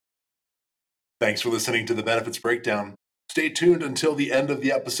Thanks for listening to the Benefits Breakdown. Stay tuned until the end of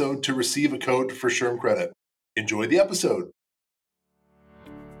the episode to receive a code for SHRM credit. Enjoy the episode.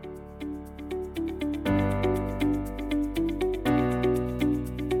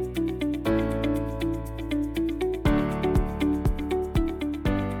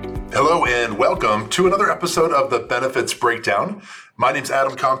 Hello and welcome to another episode of the Benefits Breakdown. My name's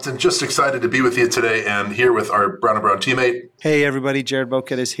Adam Compton, just excited to be with you today and here with our Brown & Brown teammate. Hey everybody, Jared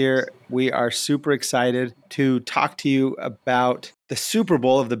Boket is here. We are super excited to talk to you about the Super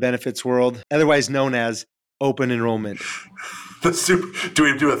Bowl of the benefits world, otherwise known as open enrollment. Do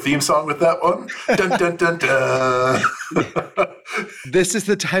we do a theme song with that one? Dun, dun, dun, dun. This is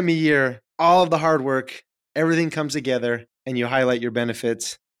the time of year, all of the hard work, everything comes together and you highlight your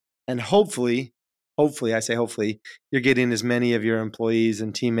benefits. And hopefully, you're getting as many of your employees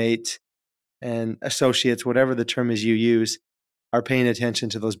and teammates and associates, whatever the term is you use, are paying attention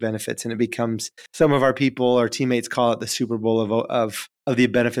to those benefits. And it becomes, some of our people, our teammates call it the Super Bowl of the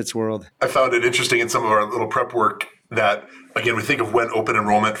benefits world. I found it interesting in some of our little prep work that, again, we think of when open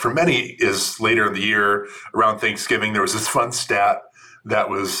enrollment for many is later in the year, around Thanksgiving. There was this fun stat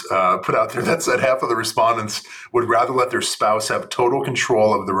that was put out there that said half of the respondents would rather let their spouse have total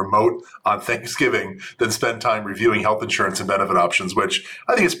control of the remote on Thanksgiving than spend time reviewing health insurance and benefit options, which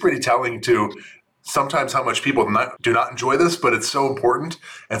I think is pretty telling to sometimes how much people do not enjoy this, but it's so important.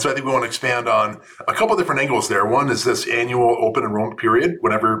 And so I think we want to expand on a couple of different angles there. One is this annual open enrollment period,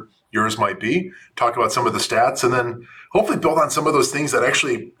 whenever yours might be, talk about some of the stats, and then hopefully build on some of those things that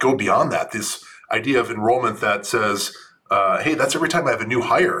actually go beyond that. This idea of enrollment that says, hey, that's every time I have a new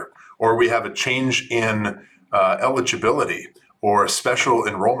hire, or we have a change in eligibility, or a special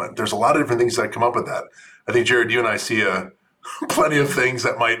enrollment. There's a lot of different things that come up with that. I think, Jared, you and I see plenty of things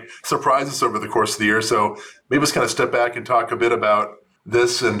that might surprise us over the course of the year. So maybe let's kind of step back and talk a bit about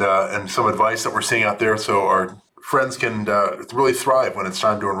this and some advice that we're seeing out there so our friends can really thrive when it's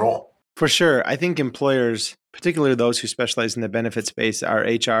time to enroll. For sure. I think employers, particularly those who specialize in the benefit space, our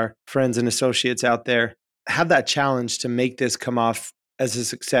HR friends and associates out there, have that challenge to make this come off as a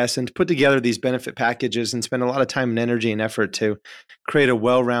success and to put together these benefit packages and spend a lot of time and energy and effort to create a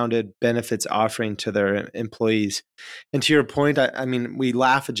well-rounded benefits offering to their employees. And to your point, I mean, we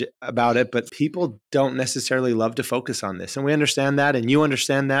laugh about it, but people don't necessarily love to focus on this. And we understand that, and you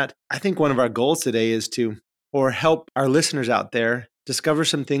understand that. I think one of our goals today is to, or help our listeners out there discover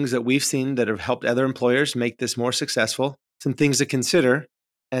some things that we've seen that have helped other employers make this more successful, some things to consider,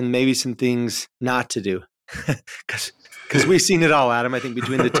 and maybe some things not to do. Because we've seen it all, Adam. I think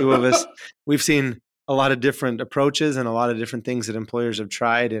between the two of us, we've seen a lot of different approaches and a lot of different things that employers have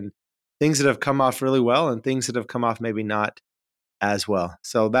tried, and things that have come off really well and things that have come off maybe not as well.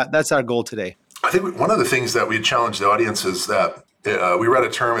 So that's our goal today. I think one of the things that we challenged the audience is that we read a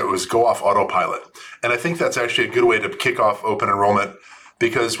term, it was go off autopilot. And I think that's actually a good way to kick off open enrollment,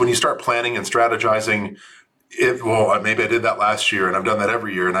 because when you start planning and strategizing, maybe I did that last year and I've done that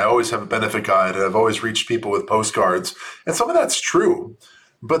every year and I always have a benefit guide and I've always reached people with postcards. And some of that's true.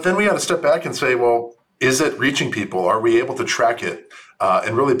 But then we got to step back and say, well, is it reaching people? Are we able to track it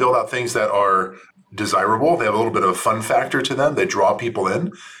and really build out things that are desirable? They have a little bit of a fun factor to them. They draw people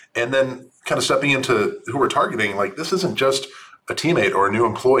in. And then kind of stepping into who we're targeting, like this isn't just a teammate or a new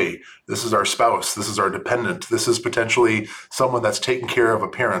employee. This is our spouse. This is our dependent. This is potentially someone that's taking care of a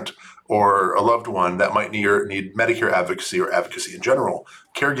parent or a loved one that might need Medicare advocacy or advocacy in general,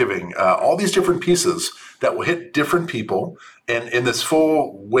 caregiving, all these different pieces that will hit different people. And in this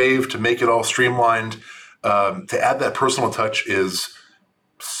full wave to make it all streamlined, to add that personal touch is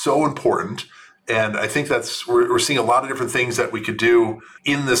so important. And I think we're seeing a lot of different things that we could do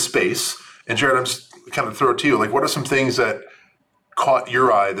in this space. And Jared, I'm just kind of throw it to you. Like, what are some things that caught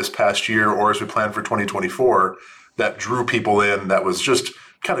your eye this past year or as we plan for 2024 that drew people in that was just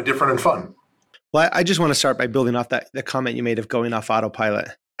kind of different and fun? Well, I just want to start by building off the comment you made of going off autopilot.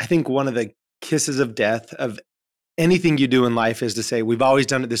 I think one of the kisses of death of anything you do in life is to say, we've always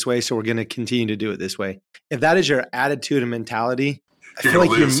done it this way, so we're going to continue to do it this way. If that is your attitude and mentality, I feel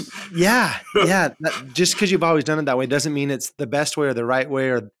like just because you've always done it that way doesn't mean it's the best way or the right way.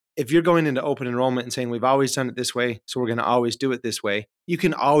 Or if you're going into open enrollment and saying, we've always done it this way, so we're going to always do it this way, you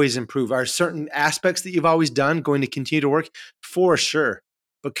can always improve. Are certain aspects that you've always done going to continue to work? For sure.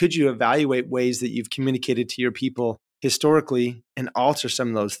 But could you evaluate ways that you've communicated to your people historically and alter some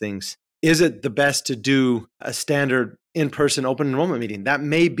of those things? Is it the best to do a standard in-person open enrollment meeting? That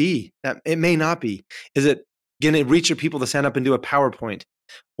may be. That it may not be. Is it going to reach your people to stand up and do a PowerPoint?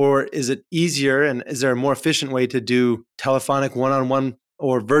 Or is it easier and is there a more efficient way to do telephonic one-on-one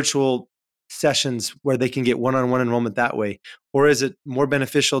or virtual sessions where they can get one-on-one enrollment that way? Or is it more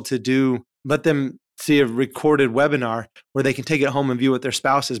beneficial to let them see a recorded webinar where they can take it home and view with their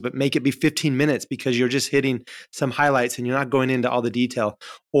spouses, but make it be 15 minutes because you're just hitting some highlights and you're not going into all the detail.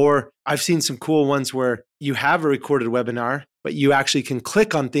 Or I've seen some cool ones where you have a recorded webinar, but you actually can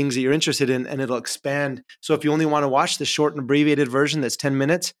click on things that you're interested in and it'll expand. So if you only want to watch the short and abbreviated version that's 10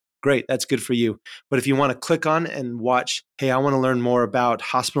 minutes, great, that's good for you. But if you want to click on and watch, hey, I want to learn more about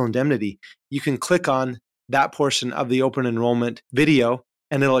hospital indemnity, you can click on that portion of the open enrollment video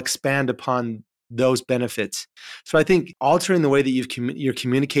and it'll expand upon those benefits. So I think altering the way that you're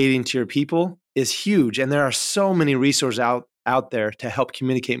communicating to your people is huge. And there are so many resources out there to help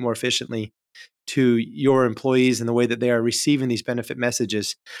communicate more efficiently to your employees and the way that they are receiving these benefit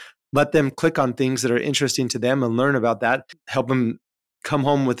messages. Let them click on things that are interesting to them and learn about that. Help them come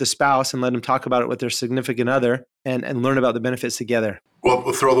home with a spouse and let them talk about it with their significant other and learn about the benefits together. Well,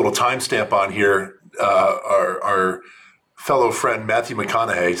 we'll throw a little timestamp on here. Our fellow friend Matthew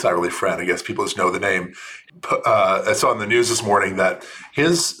McConaughey, he's not really a friend, I guess people just know the name. I saw in the news this morning that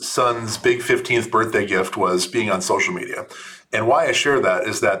his son's big 15th birthday gift was being on social media. And why I share that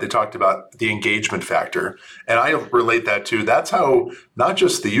is that they talked about the engagement factor. And I relate that to, that's how not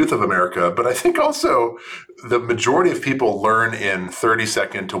just the youth of America, but I think also the majority of people learn in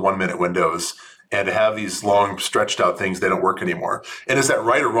 30-second to 1-minute windows. And to have these long stretched out things, they don't work anymore. And is that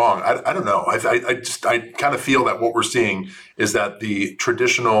right or wrong? I don't know. I kind of feel that what we're seeing is that the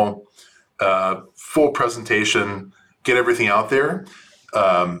traditional full presentation, get everything out there,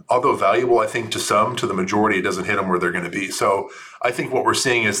 although valuable, I think to some, to the majority, it doesn't hit them where they're going to be. So I think what we're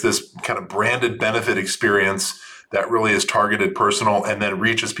seeing is this kind of branded benefit experience that really is targeted, personal, and then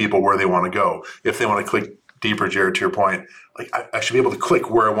reaches people where they want to go. If they want to click deeper, Jared, to your point, like I should be able to click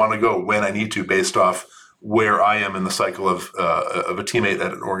where I want to go when I need to, based off where I am in the cycle of a teammate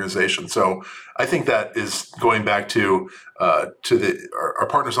at an organization. So I think that is going back to our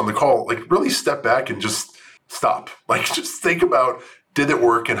partners on the call. Like, really step back and just stop. Like, just think about, did it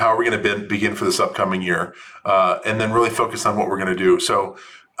work, and how are we going to begin for this upcoming year, and then really focus on what we're going to do. So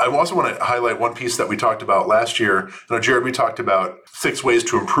I also want to highlight one piece that we talked about last year. Jared, we talked about 6 ways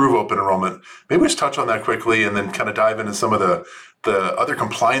to improve open enrollment. Maybe we just touch on that quickly and then kind of dive into some of the other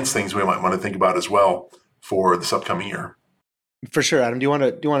compliance things we might want to think about as well for this upcoming year. For sure, Adam. Do you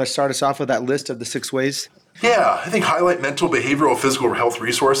want to start us off with that list of the 6 ways? Yeah, I think highlight mental, behavioral, physical health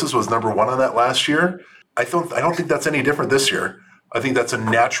resources was number 1 on that last year. I don't think that's any different this year. I think that's a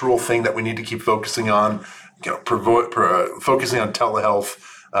natural thing that we need to keep focusing on. Focusing on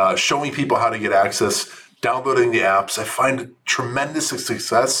telehealth. Showing people how to get access, downloading the apps. I find tremendous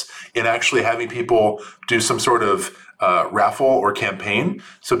success in actually having people do some sort of raffle or campaign.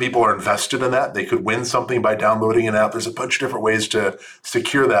 So people are invested in that. They could win something by downloading an app. There's a bunch of different ways to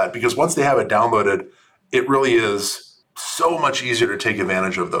secure that, because once they have it downloaded, it really is so much easier to take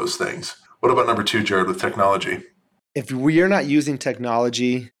advantage of those things. What about number 2, Jared, with technology? If we're not using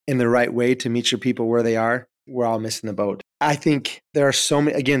technology in the right way to meet your people where they are, we're all missing the boat. I think there are so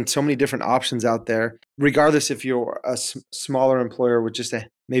many different options out there, regardless if you're a smaller employer with just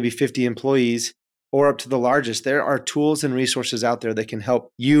maybe 50 employees or up to the largest. There are tools and resources out there that can help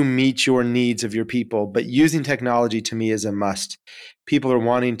you meet your needs of your people. But using technology, to me, is a must. People are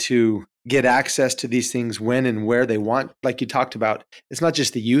wanting to get access to these things when and where they want. Like you talked about, it's not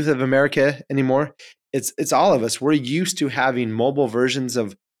just the youth of America anymore. It's all of us. We're used to having mobile versions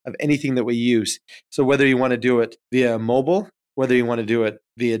of anything that we use. So whether you want to do it via mobile, whether you want to do it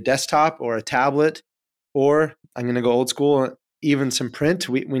via desktop or a tablet, or I'm going to go old school, even some print,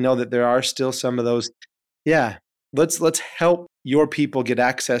 we know that there are still some of those. Yeah, let's help your people get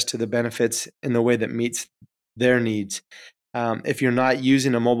access to the benefits in the way that meets their needs. If you're not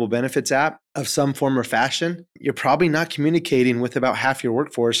using a mobile benefits app of some form or fashion, you're probably not communicating with about half your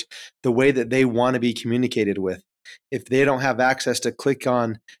workforce the way that they want to be communicated with. If they don't have access to click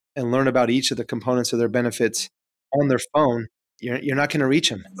on and learn about each of the components of their benefits on their phone, you're not going to reach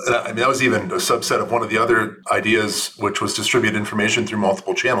them. I mean, that was even a subset of one of the other ideas, which was distribute information through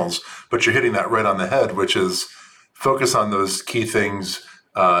multiple channels. But you're hitting that right on the head, which is focus on those key things,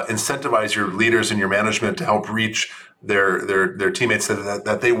 incentivize your leaders and your management to help reach their teammates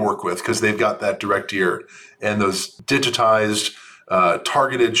that they work with, because they've got that direct ear. And those digitized,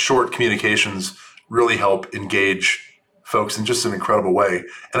 targeted, short communications really help engage folks in just an incredible way.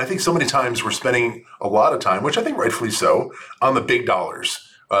 And I think so many times we're spending a lot of time, which I think rightfully so, on the big dollars,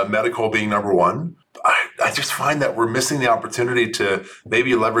 medical being number 1. I just find that we're missing the opportunity to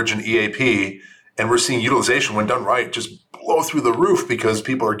maybe leverage an EAP, and we're seeing utilization, when done right, just blow through the roof because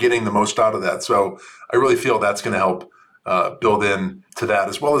people are getting the most out of that. So I really feel that's going to help build in to that,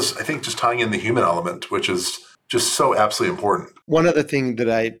 as well as I think just tying in the human element, which is just so absolutely important. One other thing that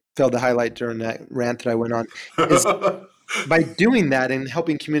I failed to highlight during that rant that I went on is by doing that and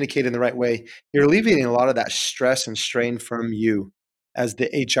helping communicate in the right way, you're alleviating a lot of that stress and strain from you as the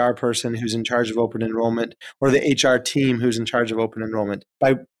HR person who's in charge of open enrollment or the HR team who's in charge of open enrollment.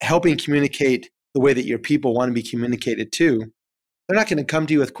 By helping communicate the way that your people want to be communicated to, they're not going to come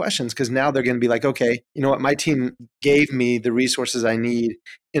to you with questions because now they're going to be like, okay, you know what? My team gave me the resources I need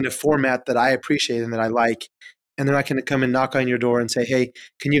in a format that I appreciate and that I like. And they're not going to come and knock on your door and say, hey,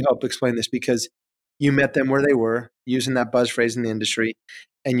 can you help explain this? Because you met them where they were using that buzz phrase in the industry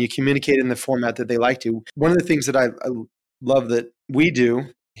and you communicate in the format that they like to. One of the things that I love that we do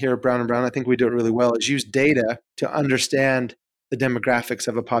here at Brown and Brown, I think we do it really well, is use data to understand the demographics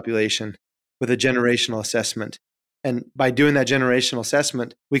of a population with a generational assessment. And by doing that generational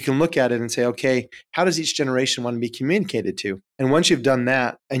assessment, we can look at it and say, okay, how does each generation want to be communicated to? And once you've done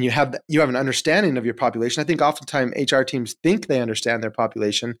that and you have an understanding of your population, I think oftentimes HR teams think they understand their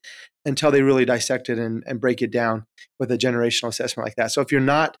population until they really dissect it and break it down with a generational assessment like that. So if you're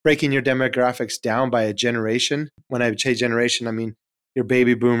not breaking your demographics down by a generation, when I say generation, I mean your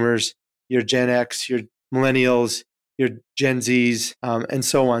baby boomers, your Gen X, your millennials, your Gen Zs, and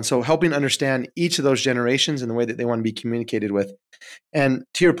so on. So helping understand each of those generations and the way that they want to be communicated with. And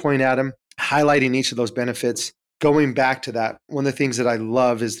to your point, Adam, highlighting each of those benefits, going back to that, one of the things that I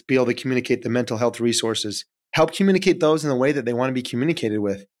love is to be able to communicate the mental health resources. Help communicate those in the way that they want to be communicated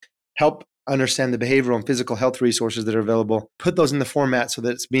with. Help understand the behavioral and physical health resources that are available. Put those in the format so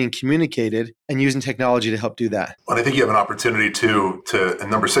that it's being communicated and using technology to help do that. And I think you have an opportunity to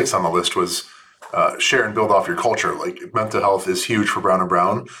and number 6 on the list was share and build off your culture. Like mental health is huge for Brown and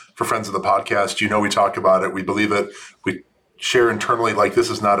Brown. For friends of the podcast, we talk about it. We believe it. We share internally. Like this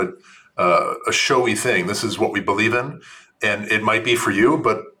is not a showy thing. This is what we believe in, and it might be for you.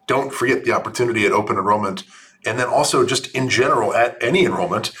 But don't forget the opportunity at open enrollment, and then also just in general at any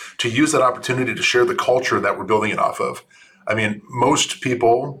enrollment to use that opportunity to share the culture that we're building it off of. I mean, most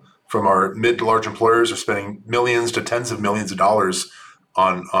people from our mid to large employers are spending millions to tens of millions of dollars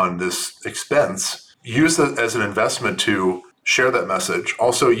on this expense. Use that as an investment to share that message.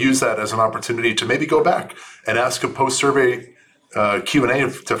 Also use that as an opportunity to maybe go back and ask a post-survey Q&A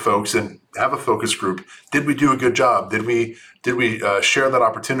to folks and have a focus group. Did we do a good job? Did we share that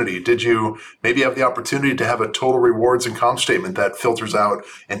opportunity? Did you maybe have the opportunity to have a total rewards and comp statement that filters out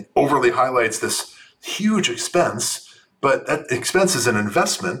and overly highlights this huge expense? But that expense is an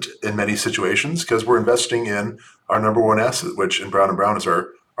investment in many situations because we're investing in our number one asset, which in Brown and Brown is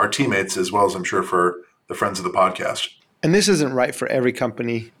our teammates, as well as I'm sure for the friends of the podcast. And this isn't right for every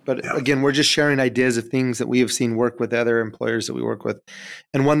company, but again, we're just sharing ideas of things that we have seen work with other employers that we work with.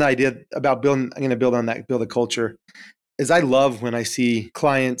 And one idea about building, I'm going to build on that, build a culture, is I love when I see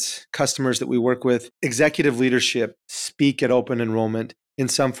clients, customers that we work with, executive leadership speak at open enrollment in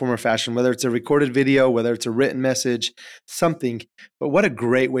some form or fashion, whether it's a recorded video, whether it's a written message, something. But what a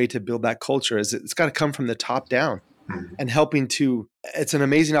great way to build that culture is it's got to come from the top down and helping to, it's an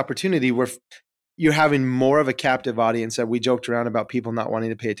amazing opportunity where you're having more of a captive audience. That we joked around about people not wanting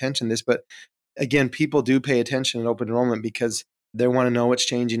to pay attention to this, but again, people do pay attention in open enrollment because they want to know what's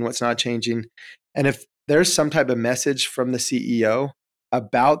changing, what's not changing. And if there's some type of message from the CEO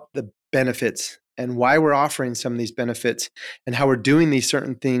about the benefits and why we're offering some of these benefits and how we're doing these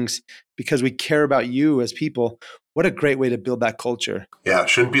certain things because we care about you as people, what a great way to build that culture. Yeah,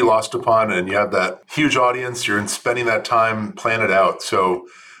 shouldn't be lost upon. And you have that huge audience. You're spending that time, plan it out. So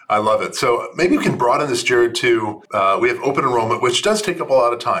I love it. So maybe we can broaden this, Jared, to we have open enrollment, which does take up a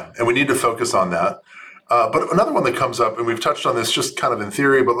lot of time, and we need to focus on that. But another one that comes up, and we've touched on this just kind of in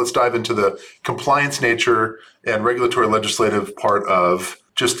theory, but let's dive into the compliance nature and regulatory legislative part of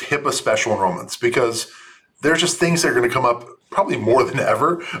just HIPAA special enrollments, because there's just things that are going to come up probably more than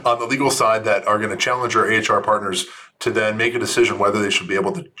ever on the legal side that are going to challenge our HR partners to then make a decision whether they should be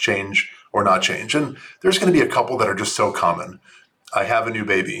able to change or not change. And there's going to be a couple that are just so common. I have a new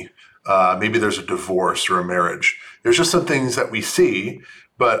baby. Maybe there's a divorce or a marriage. There's just some things that we see,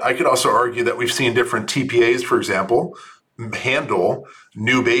 but I could also argue that we've seen different TPAs, for example, handle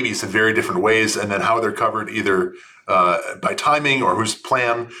new babies in very different ways, and then how they're covered either by timing or whose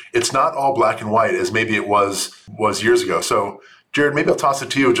plan. It's not all black and white as maybe it was years ago. So, Jared, maybe I'll toss it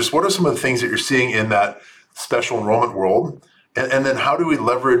to you. Just what are some of the things that you're seeing in that special enrollment world? And then how do we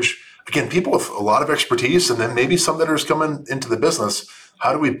leverage, again, people with a lot of expertise and then maybe some that are just coming into the business?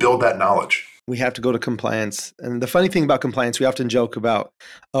 How do we build that knowledge? We have to go to compliance. And the funny thing about compliance, we often joke about,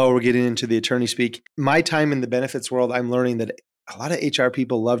 oh, we're getting into the attorney speak. My time in the benefits world, I'm learning that a lot of HR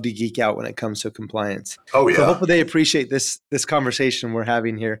people love to geek out when it comes to compliance. Oh, yeah. So hopefully they appreciate this conversation we're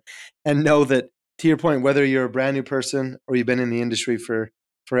having here and know that to your point, whether you're a brand new person or you've been in the industry for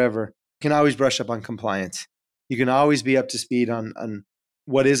forever, you can always brush up on compliance. You can always be up to speed on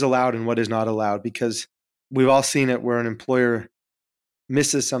what is allowed and what is not allowed, because we've all seen it where an employer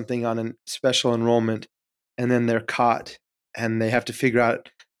misses something on a special enrollment and then they're caught and they have to figure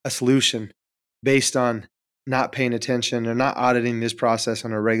out a solution based on not paying attention or not auditing this process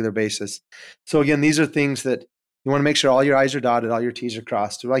on a regular basis. So again, these are things that you want to make sure all your I's are dotted, all your T's are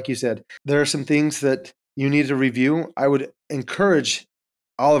crossed. So like you said, there are some things that you need to review. I would encourage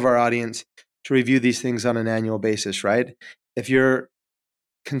all of our audience to review these things on an annual basis, right? If you're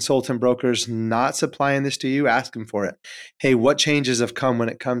consultant brokers not supplying this to you, ask them for it. Hey, what changes have come when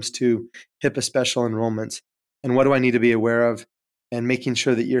it comes to HIPAA special enrollments? And what do I need to be aware of? And making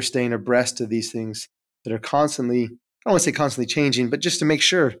sure that you're staying abreast of these things that are constantly, I don't want to say constantly changing, but just to make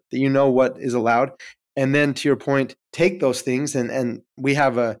sure that you know what is allowed. And then to your point, take those things and we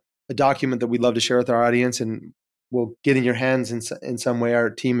have a document that we'd love to share with our audience, and we'll get in your hands in some way. Our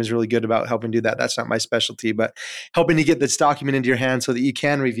team is really good about helping do that. That's not my specialty, but helping to get this document into your hands so that you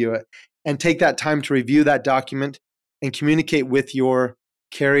can review it and take that time to review that document and communicate with your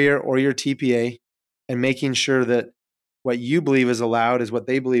carrier or your TPA, and making sure that what you believe is allowed is what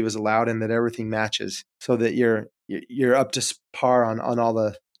they believe is allowed, and that everything matches so that you're up to par on all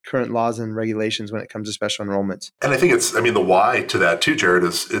the current laws and regulations when it comes to special enrollments. And I think the why to that too, Jared,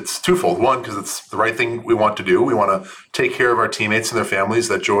 is it's twofold. One, because it's the right thing we want to do. We want to take care of our teammates and their families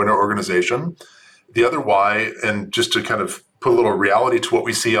that join our organization. The other why, and just to kind of put a little reality to what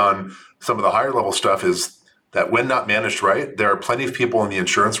we see on some of the higher level stuff, is that when not managed right, there are plenty of people in the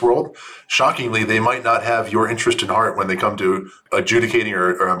insurance world. Shockingly, they might not have your interest in heart when they come to adjudicating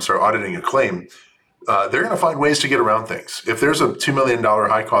or auditing a claim. They're going to find ways to get around things. If there's a $2 million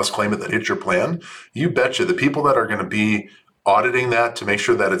high cost claimant that hits your plan, you betcha the people that are going to be auditing that to make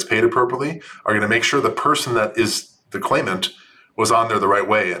sure that it's paid appropriately are going to make sure the person that is the claimant was on there the right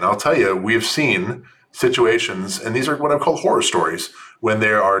way. And I'll tell you, we've seen situations, and these are what I call horror stories, when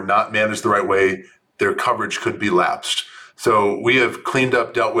they are not managed the right way, their coverage could be lapsed. So we have cleaned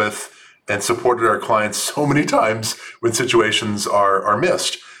up, dealt with, and supported our clients so many times when situations are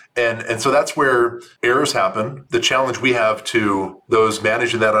missed. And so that's where errors happen. The challenge we have to those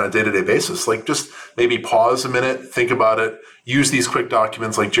managing that on a day-to-day basis, like just maybe pause a minute, think about it, use these quick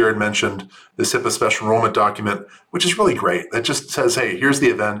documents like Jared mentioned, this HIPAA special enrollment document, which is really great. That just says, hey, here's the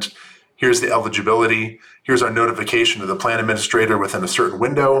event, here's the eligibility, here's our notification to the plan administrator within a certain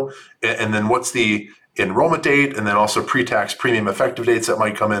window, and then what's the enrollment date, and then also pre-tax premium effective dates that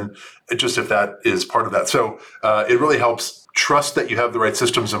might come in, just if that is part of that. So it really helps trust that you have the right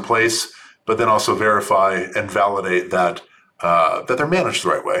systems in place, but then also verify and validate that they're managed the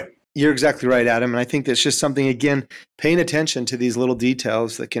right way. You're exactly right, Adam. And I think that's just something, again, paying attention to these little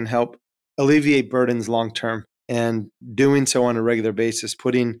details that can help alleviate burdens long term, and doing so on a regular basis,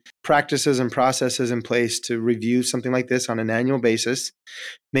 putting practices and processes in place to review something like this on an annual basis,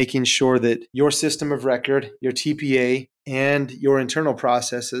 making sure that your system of record, your TPA, and your internal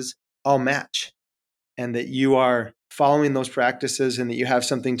processes all match, and that you are following those practices, and that you have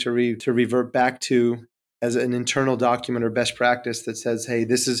something to revert back to as an internal document or best practice that says, hey,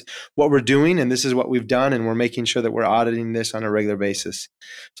 this is what we're doing and this is what we've done, and we're making sure that we're auditing this on a regular basis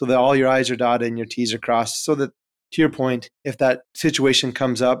so that all your I's are dotted and your T's are crossed, so that, to your point, if that situation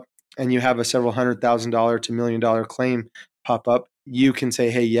comes up and you have a several $100,000 to $1 million claim pop up, you can say,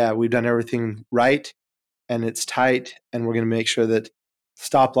 hey, yeah, we've done everything right and it's tight, and we're going to make sure that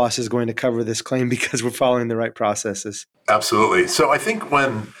stop loss is going to cover this claim because we're following the right processes. Absolutely. So I think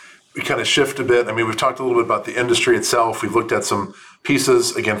when we kind of shift a bit, I mean, we've talked a little bit about the industry itself. We've looked at some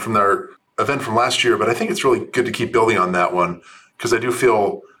pieces, again, from our event from last year, but I think it's really good to keep building on that one, because I do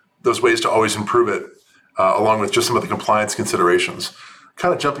feel those ways to always improve it, along with just some of the compliance considerations.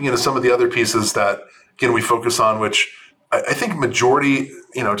 Kind of jumping into some of the other pieces that, again, we focus on, which I think majority,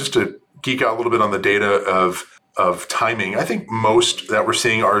 just to geek out a little bit on the data of timing, I think most that we're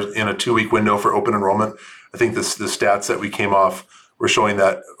seeing are in a 2-week window for open enrollment. I think the stats that we came off were showing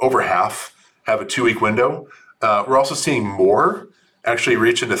that over half have a 2-week window. We're also seeing more actually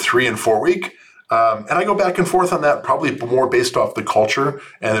reach into 3 and 4 week. And I go back and forth on that, probably more based off the culture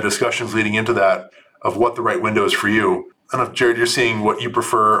and the discussions leading into that of what the right window is for you. I don't know if, Jared, you're seeing what you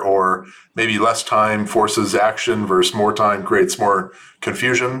prefer, or maybe less time forces action versus more time creates more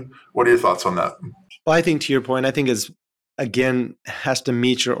confusion. What are your thoughts on that? Well, I think to your point, I think is, again, has to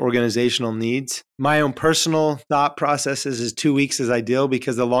meet your organizational needs. My own personal thought processes is 2 weeks is ideal,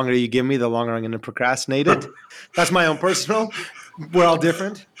 because the longer you give me, the longer I'm going to procrastinate it. That's my own personal. We're all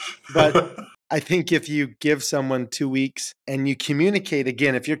different. But I think if you give someone 2 weeks and you communicate,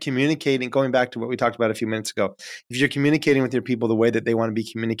 again, if you're communicating, going back to what we talked about a few minutes ago, if you're communicating with your people the way that they want to be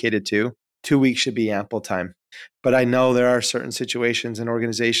communicated to, 2 weeks should be ample time. But I know there are certain situations and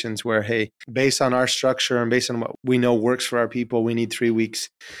organizations where, hey, based on our structure and based on what we know works for our people, we need 3 weeks.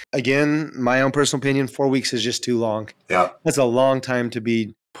 Again, my own personal opinion, 4 weeks is just too long. Yeah. That's a long time to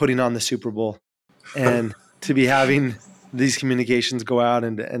be putting on the Super Bowl and to be having these communications go out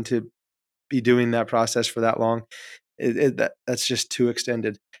and to be doing that process for that long. That's just too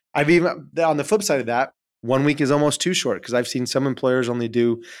extended. I've even, on the flip side of that, 1 week is almost too short because I've seen some employers only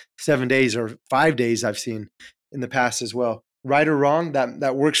do 7 days or 5 days. I've seen in the past as well. Right or wrong,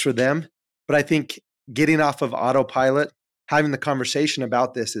 that works for them. But I think getting off of autopilot, having the conversation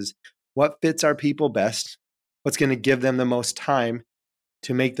about this is what fits our people best, what's going to give them the most time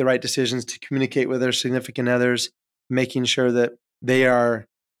to make the right decisions, to communicate with their significant others, making sure that they are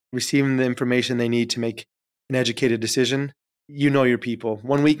receiving the information they need to make an educated decision. You know your people.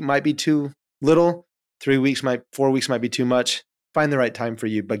 1 week might be too little. 4 weeks might be too much. Find the right time for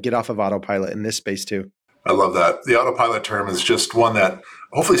you, but get off of autopilot in this space too. I love that. The autopilot term is just one that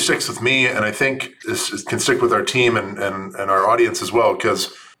hopefully sticks with me, and I think can stick with our team and our audience as well,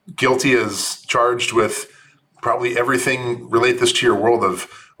 because Guilty is charged with probably everything relate this to your world of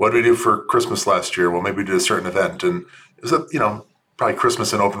what did we do for Christmas last year? Well, maybe we did a certain event. And is that, probably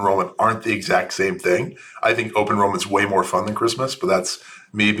Christmas and open enrollment aren't the exact same thing. I think open enrollment's way more fun than Christmas, but that's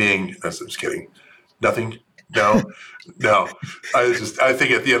me being, I'm just kidding. Nothing. No, no. I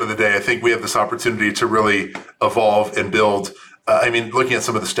think at the end of the day, I think we have this opportunity to really evolve and build. Looking at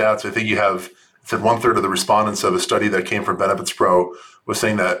some of the stats, I think you have said 1/3 of the respondents of a study that came from Benefits Pro was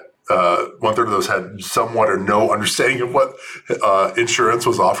saying that 1/3 of those had somewhat or no understanding of what insurance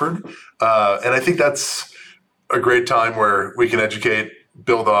was offered. And I think that's a great time where we can educate,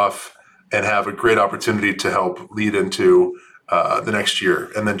 build off, and have a great opportunity to help lead into the next year,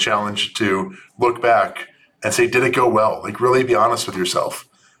 and then challenge to look back and say, did it go well? Like, really be honest with yourself.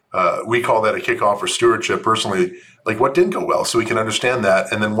 We call that a kickoff or stewardship personally. Like, what didn't go well, so we can understand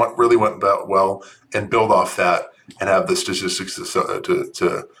that, and then what really went well, and build off that, and have the statistics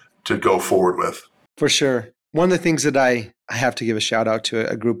to go forward with. For sure. One of the things that I have to give a shout out to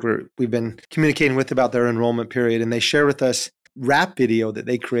a group we've been communicating with about their enrollment period, and they share with us rap video that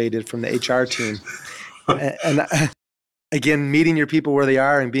they created from the HR team. And again, meeting your people where they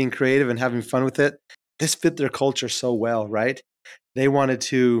are and being creative and having fun with it, this fit their culture so well, right? They wanted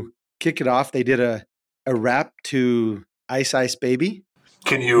to kick it off. They did a rap to Ice Ice Baby.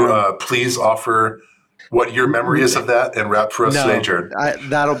 Can you please offer what your memory is of that and rap for us today, Jared?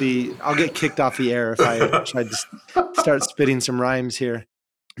 I'll get kicked off the air if I try to start spitting some rhymes here.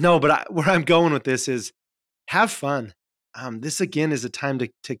 No, but where I'm going with this is have fun. This again is a time to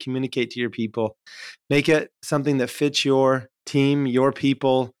communicate to your people. Make it something that fits your team, your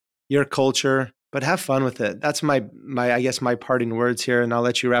people, your culture, but have fun with it. That's my parting words here, and I'll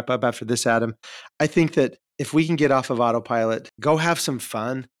let you wrap up after this, Adam. I think that if we can get off of autopilot, go have some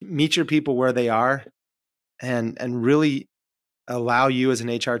fun, meet your people where they are, and really allow you as an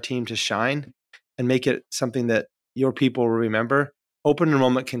HR team to shine and make it something that your people will remember. Open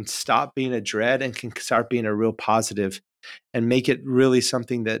enrollment can stop being a dread and can start being a real positive, and make it really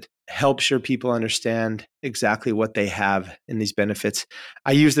something that helps your people understand exactly what they have in these benefits.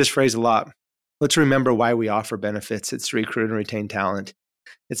 I use this phrase a lot. Let's remember why we offer benefits. It's to recruit and retain talent.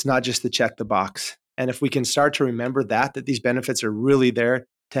 It's not just to check the box. And if we can start to remember that these benefits are really there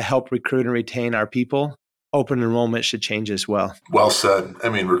to help recruit and retain our people, open enrollment should change as well. Well said.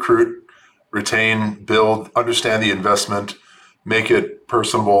 Recruit, retain, build, understand the investment, make it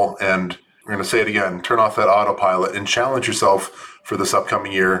personable, and we're going to say it again, turn off that autopilot and challenge yourself for this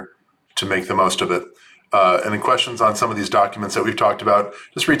upcoming year to make the most of it. And then questions on some of these documents that we've talked about,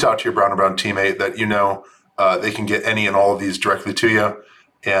 just reach out to your Brown & Brown teammate that they can get any and all of these directly to you,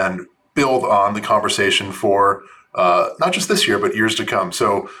 and build on the conversation for not just this year, but years to come.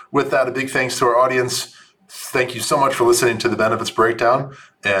 So with that, a big thanks to our audience. Thank you so much for listening to the Benefits Breakdown,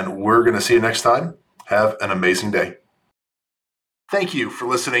 and we're going to see you next time. Have an amazing day. Thank you for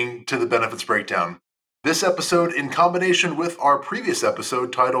listening to the Benefits Breakdown. This episode, in combination with our previous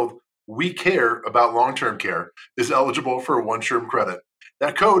episode titled We Care About Long-Term Care, is eligible for 1 SHRM credit.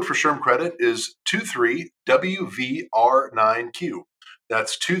 That code for SHRM credit is 23WVR9Q.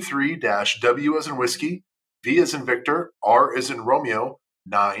 That's 23-W as in whiskey, V as in Victor, R as in Romeo,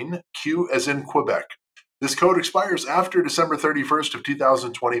 9, Q as in Quebec. This code expires after December 31st of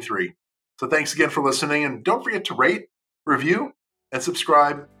 2023. So thanks again for listening, and don't forget to rate, review, and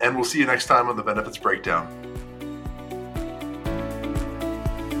subscribe, and we'll see you next time on the Benefits Breakdown.